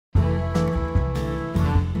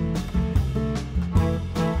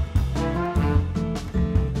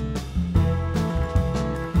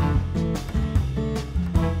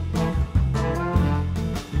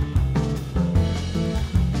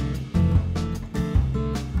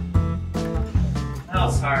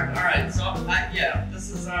hard. All right, so yeah,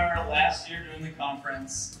 this is our last year doing the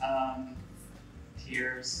conference.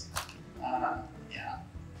 Tears. Yeah.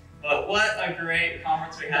 But what a great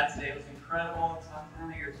conference we had today. It was incredible.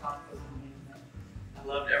 Your talk was amazing. I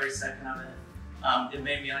loved every second of it. It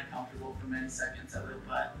made me uncomfortable for many seconds of it,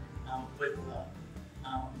 but with love.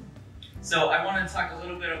 So I want to talk a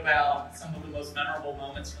little bit about some of the most memorable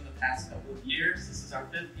moments from the past couple of years. This is our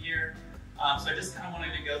 5th year. So I just kind of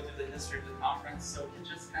wanted to go through the history of the conference so we could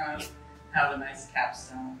just kind of have a nice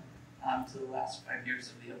capstone to the last 5 years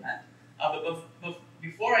of the event. But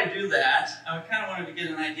before I do that, I kind of wanted to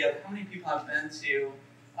get an idea of how many people have been to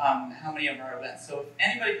how many of our events. So if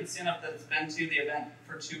anybody could stand up that's been to the event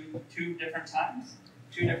for two different times,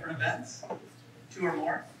 2 different events, 2 or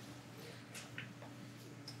more.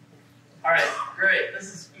 All right, great.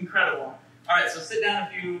 This is incredible. All right, so sit down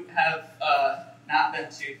if you have not been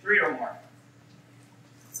to 3 or more.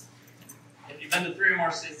 If you've been to 3 or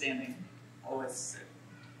more, stay standing. Otherwise, sit.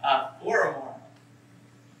 4 or more.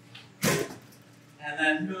 And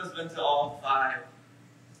then who has been to all 5?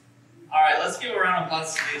 All right, let's give a round of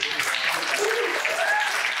applause to these people.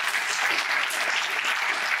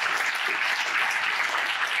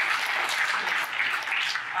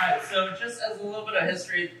 All right, so just as a little bit of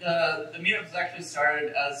history, the meetup was actually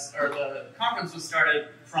started the conference was started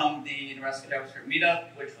from the Nebraska JavaScript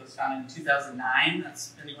meetup, which was founded in 2009. That's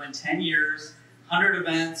been going 10 years, 100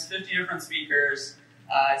 events, 50 different speakers.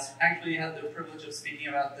 I actually had the privilege of speaking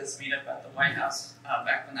about this meetup at the White House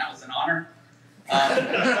back when that was an honor. And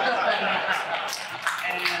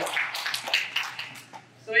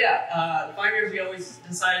so yeah, 5 years ago we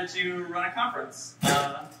decided to run a conference.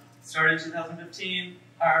 Started in 2015.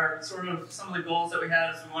 Some of the goals that we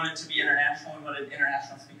had is we wanted to be international. We wanted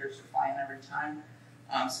international speakers to fly in every time,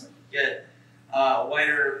 so we could get a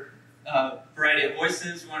wider variety of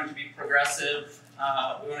voices. We wanted to be progressive.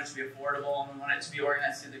 We wanted it to be affordable, and we wanted it to be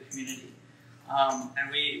organized through the community.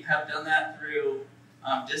 And we have done that through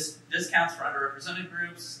discounts for underrepresented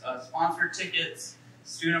groups, sponsored tickets,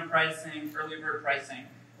 student pricing, early bird pricing.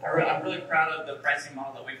 I'm really proud of the pricing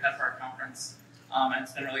model that we've had for our conference, and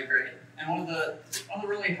it's been really great. And one of the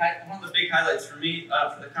big highlights for me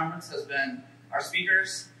for the conference has been our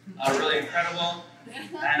speakers, really incredible.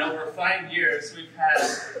 And over 5 years, we've had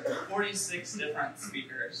 46 different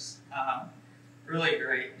speakers. Really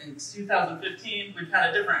great. In 2015, we've had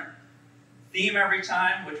a different theme every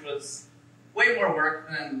time, which was way more work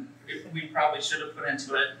than we probably should have put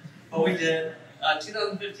into it, but we did.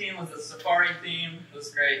 2015 was a safari theme. It was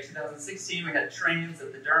great. 2016, we had trains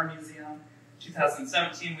at the Durham Museum.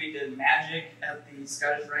 2017, we did magic at the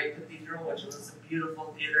Scottish Rite Cathedral, which was a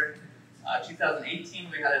beautiful theater. 2018,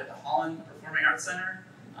 we had it at the Holland Performing Arts Center.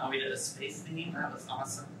 We did a space theme. That was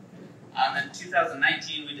awesome. And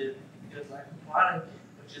 2019, we did Good Life Aquatic,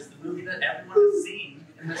 which is the movie that everyone has seen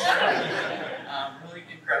in this room. Really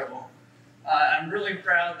incredible. I'm really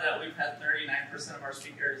proud that we've had 39% of our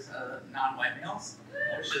speakers non-white males,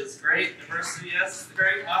 which is great. Diversity, yes,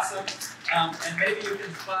 great, awesome. And maybe you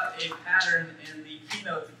can spot a pattern in the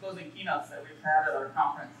keynotes, the closing keynotes that we've had at our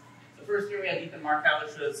conference. The first year we had Ethan Markow,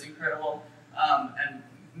 which was incredible. And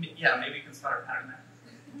yeah, maybe you can spot a pattern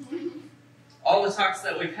there. All the talks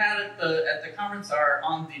that we've had at the conference are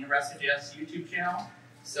on the NebraskaJS YouTube channel,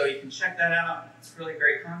 so you can check that out. It's really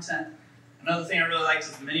great content. Another thing I really liked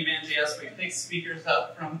is Minivan.js. We picked speakers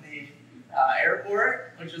up from the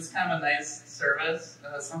airport, which was kind of a nice service.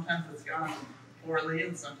 Sometimes it's gone poorly,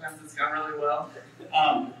 and sometimes it's gone really well.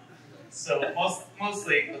 So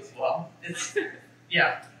mostly it goes well.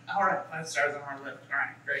 Yeah, all right, 5 stars on our list. All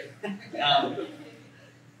right, great.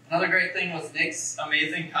 Another great thing was Nick's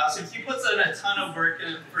amazing costumes. He puts in a ton of work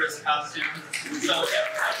in for his costumes. So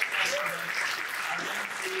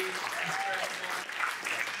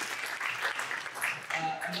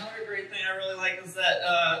another great thing I really like is that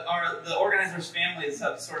the organizers' families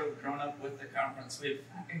have sort of grown up with the conference. We've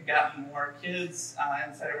gotten more kids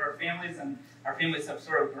inside of our families, and our families have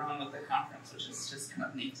sort of grown with the conference, which is just kind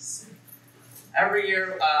of neat to see. Every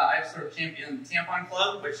year, I've sort of championed the Tampon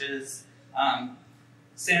Club, which is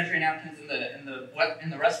sanitary napkins in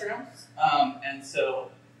the restrooms. And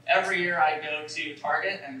so every year I go to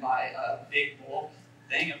Target and buy a big bulk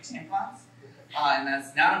thing of tampons. And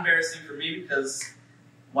that's not embarrassing for me because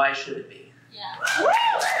why should it be? Yeah.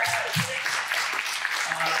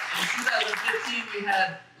 In 2015 we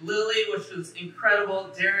had Lily, which was incredible.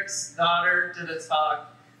 Derek's daughter did a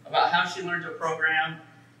talk about how she learned to program.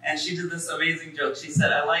 And she did this amazing joke. She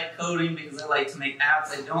said, I like coding because I like to make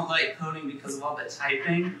apps. I don't like coding because of all the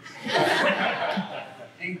typing.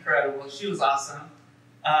 Incredible. She was awesome.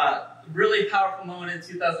 Really powerful moment in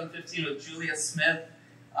 2015 with Julia Smith.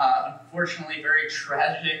 Unfortunately, very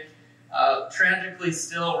tragic, tragically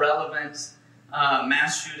still relevant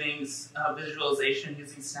mass shootings visualization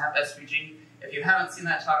using Snap SVG. If you haven't seen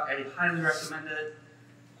that talk, I highly recommend it.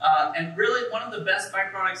 And really, one of the best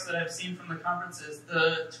byproducts that I've seen from the conference is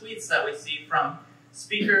the tweets that we see from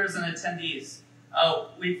speakers and attendees.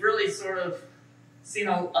 We've really sort of seen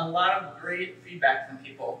a lot of great feedback from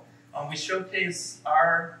people. We showcase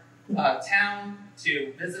our town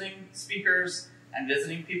to visiting speakers and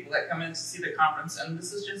visiting people that come in to see the conference, and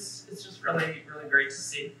this is it's just really, really great to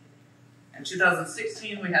see. In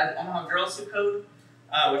 2016, we had Omaha Girls Who Code,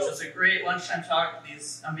 which was a great lunchtime talk.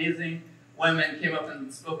 These amazing women came up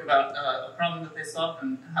and spoke about a problem that they solved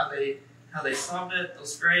and how they solved it. It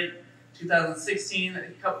was great. 2016,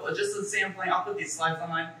 just a sampling. I'll put these slides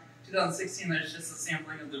online. 2016, there's just a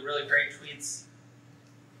sampling of the really great tweets.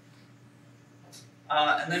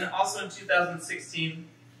 And then also in 2016,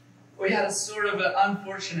 we had a sort of an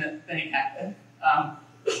unfortunate thing happen.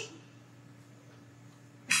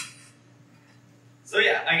 So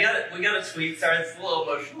yeah, we got a tweet. Sorry, it's a little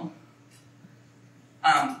emotional.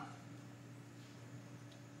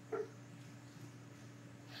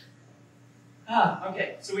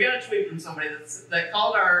 Okay, so we got a tweet from somebody that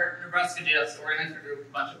called our NebraskaJS organizer group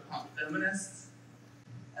a bunch of punk feminists.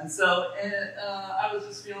 And so I was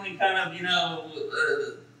just feeling kind of,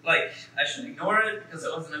 like I should ignore it because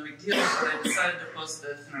it wasn't a big deal, but I decided to post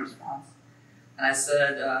this in a response. And I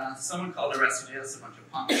said, someone called NebraskaJS a bunch of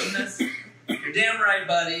punk feminists. You're damn right,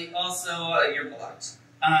 buddy. Also, you're blocked.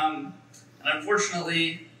 And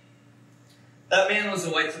unfortunately, that man was a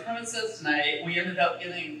white supremacist,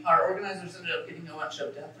 and our organizers ended up getting a bunch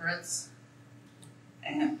of death threats.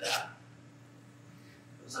 And it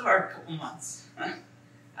was a hard couple months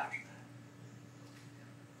after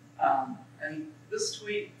that. And this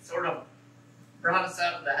tweet sort of brought us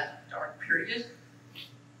out of that dark period.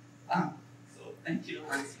 So thank you to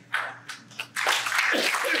Lindsay for that.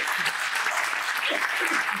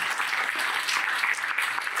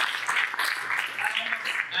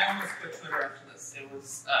 I almost quit Twitter after this. It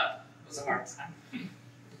was a hard time.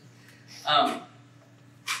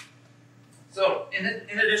 So, in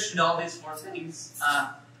addition to all these four things,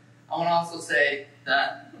 I want to also say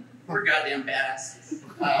that we're goddamn badasses.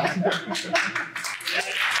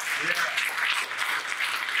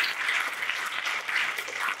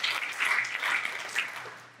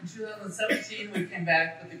 In 2017, we came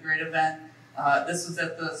back with a great event. This was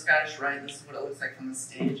at the Scottish Rite. This is what it looks like from the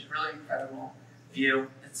stage. Really incredible view.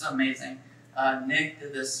 It's amazing. Nick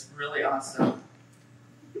did this really awesome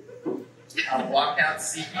walkout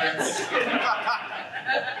sequence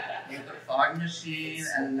with a fog machine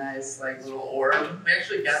and a nice like little orb. We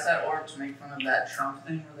actually got that orb to make fun of that Trump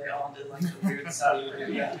thing where they all did like the weird South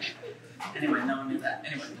Korea. Anyway, no one knew that.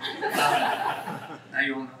 Anyway, now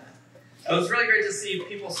you all know that. It was really great to see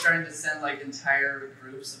people starting to send like entire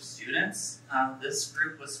groups of students. This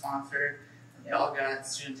group was sponsored. They all got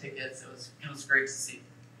student tickets. It was great to see.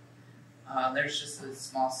 There's just a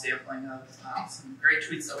small sampling of some great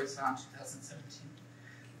tweets that we saw in 2017.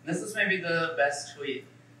 And this is maybe the best tweet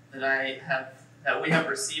that we have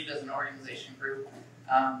received as an organization group.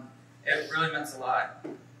 It really meant a lot.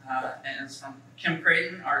 And it's from Kim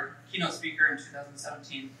Creighton, our keynote speaker in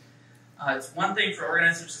 2017. It's one thing for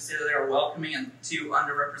organizers to say that they are welcoming and to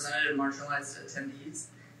underrepresented and marginalized attendees,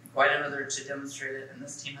 and quite another to demonstrate it, and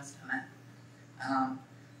this team has done it.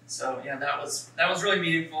 So yeah, that was really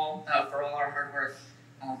meaningful for all our hard work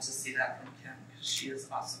to see that from Kim, because she is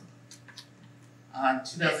awesome. In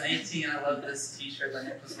 2018, I love this t-shirt that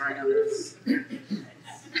Nick was wearing on this.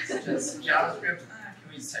 It's just JavaScript. Can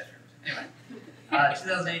we use TypeScript? Anyway,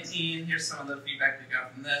 2018, here's some of the feedback we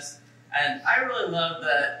got from this. And I really love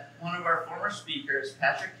that one of our former speakers,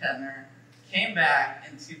 Patrick Kettner, came back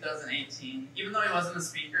in 2018. Even though he wasn't a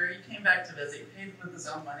speaker, he came back to visit. He paid with his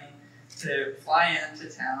own money to fly into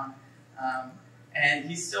town. And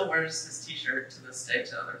he still wears his t-shirt to this day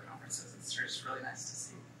to other conferences. It's just really nice to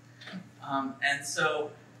see. And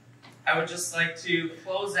so I would just like to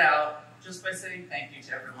close out just by saying thank you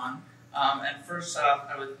to everyone. And first off,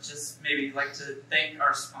 I would just maybe like to thank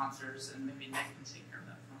our sponsors, and maybe Nick can take care of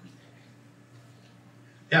that for me.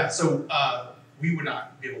 Yeah, so we would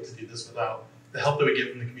not be able to do this without the help that we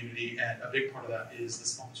get from the community, and a big part of that is the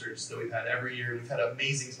sponsors that we've had every year. We've had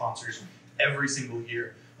amazing sponsors every single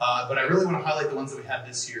year. But I really want to highlight the ones that we had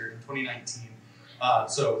this year in 2019.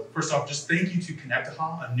 So first off, just thank you to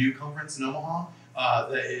Connect-A-Ha, a new conference in Omaha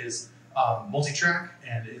that is multi-track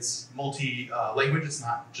and it's multi-language. It's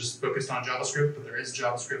not just focused on JavaScript, but there is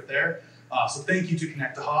JavaScript there. So thank you to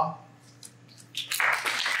Connect-A-Ha.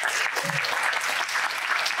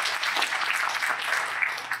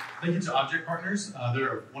 Thank you to Object Partners.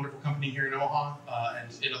 They're a wonderful company here in Omaha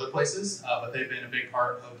and in other places, but they've been a big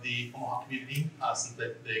part of the Omaha community since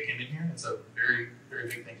they came in here, and so very, very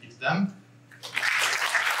big thank you to them.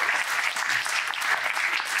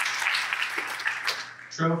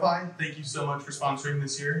 Tremify, thank you so much for sponsoring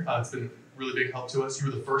this year. It's been a really big help to us.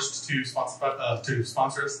 You were the first to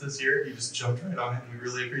sponsor us this year. You just jumped right on it, and we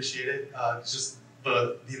really appreciate it. It's just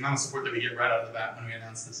the amount of support that we get right out of the bat when we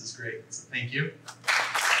announce this is great. So thank you.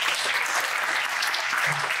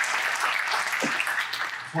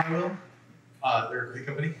 Flywheel, they're a great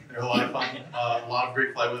company. They're a lot of fun. A lot of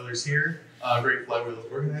great flywheelers here, great flywheel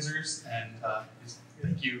organizers, and just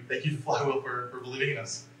thank you to Flywheel for believing in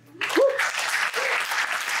us.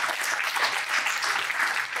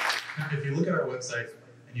 If you look at our website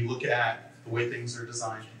and you look at the way things are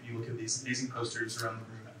designed, and you look at these amazing posters around the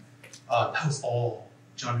room, that was all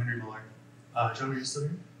John Henry Miller. John, are you still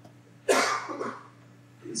here? I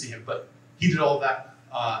didn't see him, but he did all of that,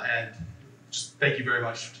 and just thank you very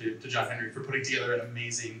much to John Henry for putting together an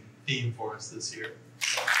amazing theme for us this year.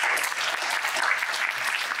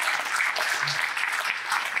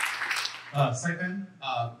 Sitepen,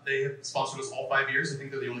 they have sponsored us all 5 years. I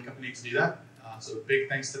think they're the only company to do that. So big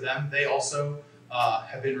thanks to them. They also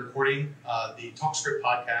have been recording the TalkScript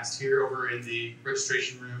podcast here over in the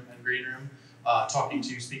registration room and green room, talking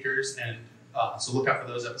to speakers. And so look out for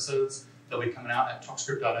those episodes. They'll be coming out at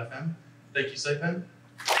talkscript.fm. Thank you, Sitepen.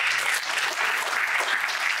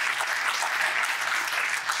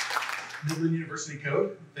 Midland University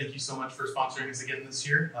Code, thank you so much for sponsoring us again this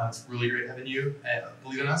year. It's really great having you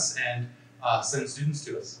believe in us and send students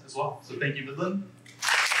to us as well. So thank you, Midland.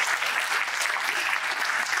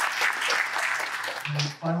 And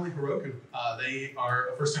finally, Heroku. They are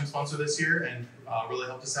a first-time sponsor this year and really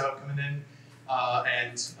helped us out coming in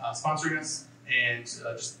and sponsoring us and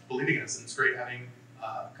just believing in us. And it's great having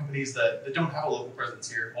companies that don't have a local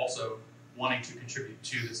presence here also wanting to contribute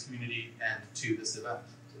to this community and to this event.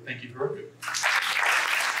 So thank you, Heroku.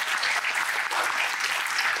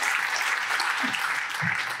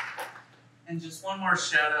 And just one more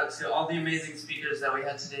shout out to all the amazing speakers that we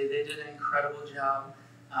had today. They did an incredible job.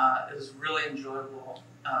 It was really enjoyable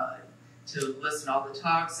to listen to all the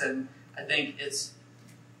talks, and I think it's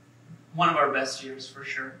one of our best years for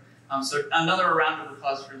sure. So another round of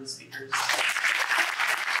applause for the speakers.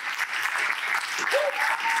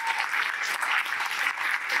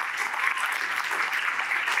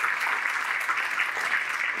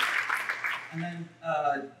 And then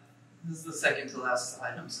this is the second to last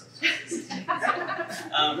item, so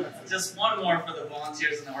just one more for the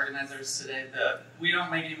volunteers and the organizers today. We don't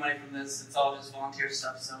make any money from this; it's all just volunteer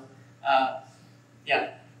stuff. So,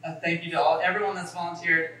 thank you to everyone that's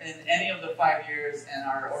volunteered in any of the 5 years, and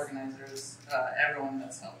our organizers, everyone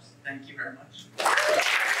that's helped. Thank you very much.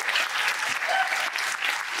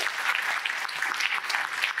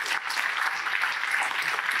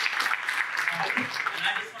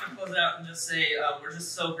 Close out and just say we're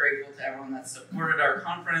just so grateful to everyone that supported our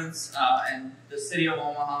conference and the city of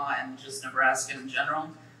Omaha and just Nebraska in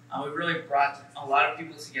general. We really brought a lot of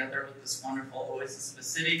people together with this wonderful oasis of a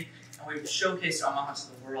city, and we've showcased Omaha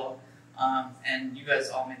to the world, and you guys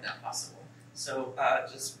all made that possible. So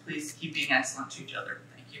just please keep being excellent to each other.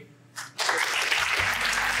 Thank you.